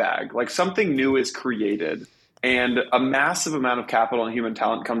out of a bag, like something new is created and a massive amount of capital and human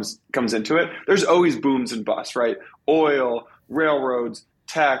talent comes into it? There's always booms and busts, right? Oil, railroads,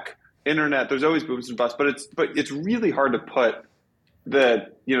 tech, internet, there's always booms and busts, but it's really hard to put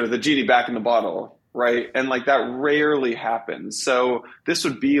the genie back in the bottle, right? And like that rarely happens. So this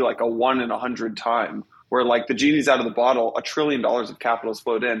would be like a 1 in 100 time where like the genie's out of the bottle, $1 trillion of capital has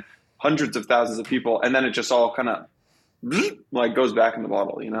flowed in, hundreds of thousands of people, and then it just all kind of like goes back in the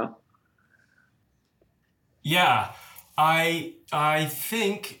bottle, Yeah, I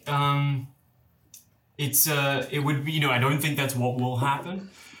think it would be, I don't think that's what will happen.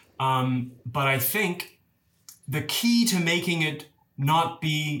 But I think the key to making it not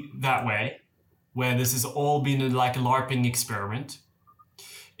be that way, where this has all been like a LARPing experiment,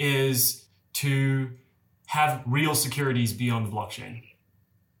 is to have real securities be on the blockchain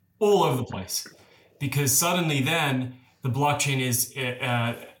all over the place. Because suddenly then the blockchain is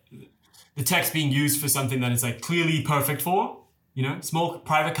the tech's being used for something that it's like clearly perfect for, small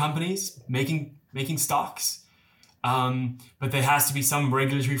private companies making stocks. But there has to be some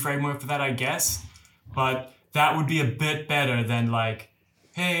regulatory framework for that, I guess. But that would be a bit better than like,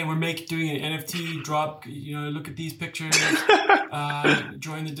 hey, we're doing an NFT drop. Look at these pictures.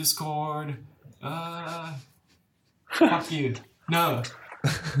 Join the Discord. Fuck you. No.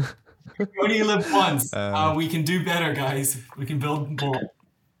 You only live once. We can do better, guys. We can build more.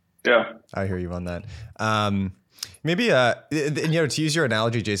 Yeah, I hear you on that. Maybe, to use your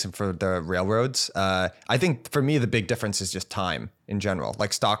analogy, Jason, for the railroads, I think for me, the big difference is just time in general,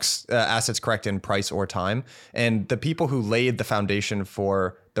 like stocks, assets correct in price or time. And the people who laid the foundation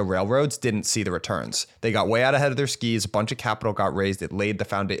for the railroads didn't see the returns. They got way out ahead of their skis. A bunch of capital got raised. It laid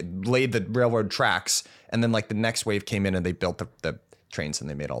the railroad tracks. And then like the next wave came in and they built the trains and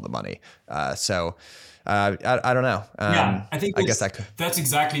they made all the money. I don't know. I think that's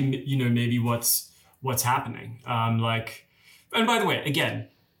exactly, maybe what's happening. And by the way, again,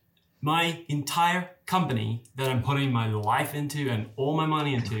 my entire company that I'm putting my life into and all my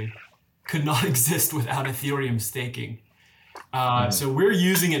money into could not exist without Ethereum staking. So we're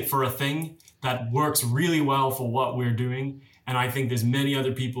using it for a thing that works really well for what we're doing. And I think there's many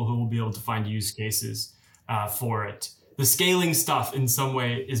other people who will be able to find use cases for it. The scaling stuff in some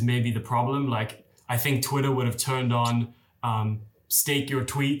way is maybe the problem. Like, I think Twitter would have turned on stake your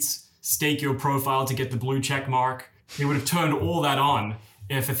tweets, stake your profile to get the blue check mark. They would have turned all that on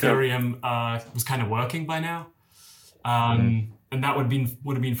if Ethereum was kind of working by now. And that would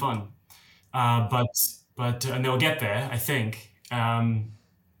have been fun. But and they'll get there, I think. And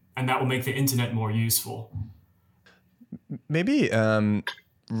that will make the internet more useful. Maybe,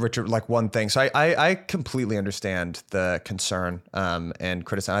 Richard, like one thing. So I completely understand the concern and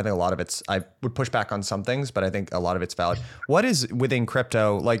criticism. I think a lot of I would push back on some things, but I think a lot of it's valid. What is within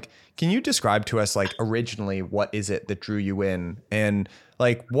crypto, like, can you describe to us, like, originally, what is it that drew you in? And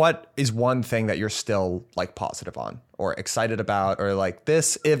like, what is one thing that you're still like positive on or excited about, or like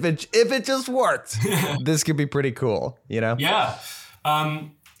this, if it just worked, this could be pretty cool, you know? Yeah.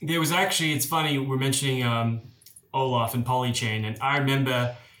 There was actually, it's funny, we're mentioning Olaf and Polychain, and I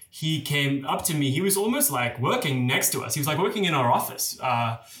remember he came up to me. He was almost like working next to us. He was like working in our office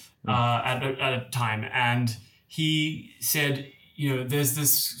at a time, and he said, you know, there's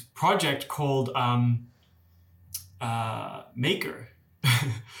this project called Maker,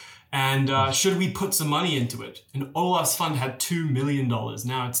 and should we put some money into it? And Olaf's fund had $2 million.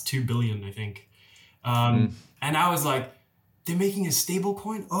 Now it's $2 billion, I think. And I was like, they're making a stable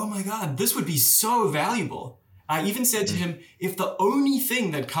coin? Oh my God, this would be so valuable. I even said to him, if the only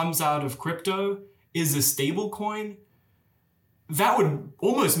thing that comes out of crypto is a stable coin, that would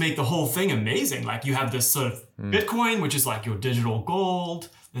almost make the whole thing amazing. Like, you have this sort of Bitcoin, which is like your digital gold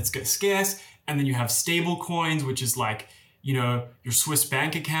that's scarce. And then you have stable coins, which is like, you know, your Swiss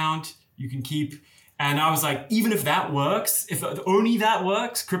bank account you can keep. And I was like, even if that works, if only that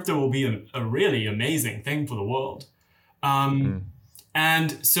works, crypto will be a really amazing thing for the world.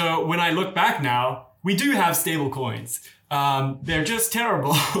 And so when I look back now, we do have stable coins. They're just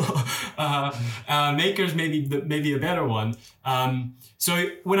terrible. Maker's maybe a better one. So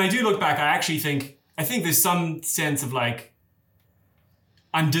when I do look back, I think there's some sense of like,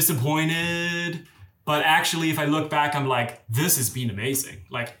 I'm disappointed, but actually if I look back, I'm like, this has been amazing.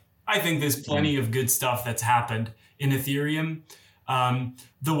 Like, I think there's plenty of good stuff that's happened in Ethereum.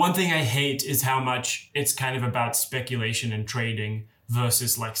 The one thing I hate is how much it's kind of about speculation and trading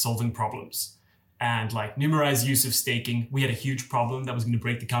versus like solving problems. And like Numerai's use of staking, we had a huge problem that was going to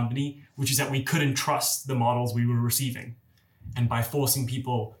break the company, which is that we couldn't trust the models we were receiving. And by forcing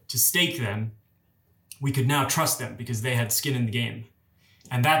people to stake them, we could now trust them because they had skin in the game.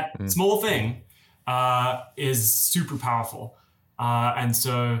 And that small thing is super powerful. And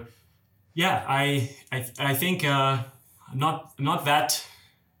so, yeah, I think I'm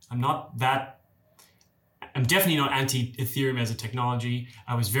definitely not anti-Ethereum as a technology.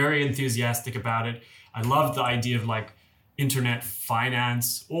 I was very enthusiastic about it. I loved the idea of like internet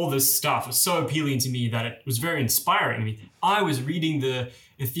finance. All this stuff was so appealing to me that it was very inspiring to me. I was reading the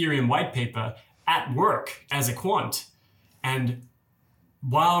Ethereum white paper at work as a quant. And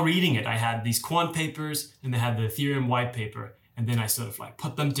while reading it, I had these quant papers and they had the Ethereum white paper. And then I sort of like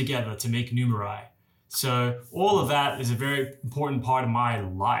put them together to make Numerai. So all of that is a very important part of my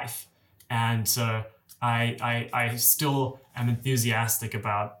life. And so I still am enthusiastic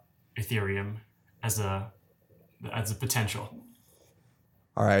about Ethereum as a potential.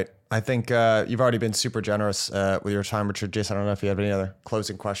 All right. I think you've already been super generous with your time, Richard. Jason, I don't know if you have any other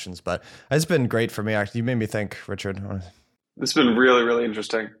closing questions, but it's been great for me. Actually, you made me think, Richard. This has been really, really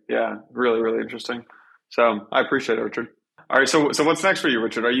interesting. Yeah, really, really interesting. So I appreciate it, Richard. All right. So what's next for you,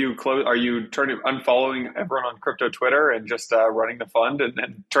 Richard? Are you unfollowing everyone on crypto Twitter and just running the fund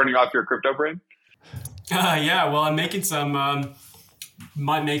and turning off your crypto brain? Yeah. Well, I'm making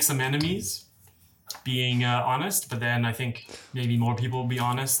might make some enemies, being honest, but then I think maybe more people will be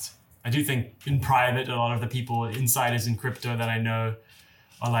honest. I do think in private, a lot of the people, insiders in crypto that I know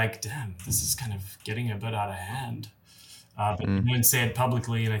are like, damn, this is kind of getting a bit out of hand. But they don't say it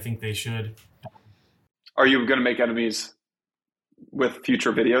publicly, and I think they should. Are you going to make enemies with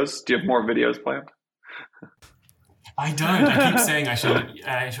future videos? Do you have more videos planned? I don't. I keep saying I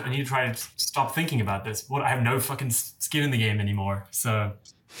need to try to stop thinking about this. I have no fucking skin in the game anymore. So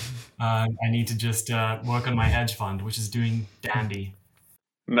I need to just work on my hedge fund, which is doing dandy.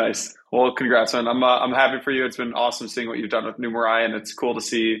 Nice. Well, congrats, man. I'm happy for you. It's been awesome seeing what you've done with Numerai, and it's cool to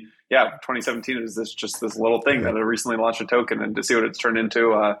see. Yeah, 2017 is just this little thing that I recently launched a token, and to see what it's turned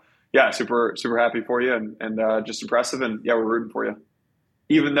into. Super happy for you, and just impressive. And yeah, we're rooting for you.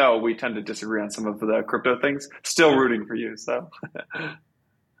 Even though we tend to disagree on some of the crypto things, still rooting for you. So,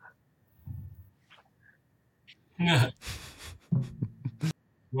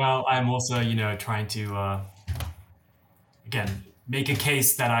 Well, I'm also, trying to, again, make a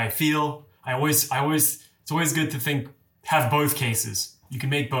case that I feel. It's always good to have both cases. You can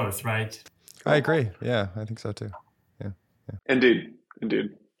make both, right? I agree. Yeah, I think so too. Yeah. Indeed.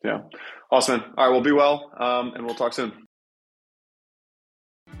 Yeah. Awesome, man. All right. Well, be well, and we'll talk soon.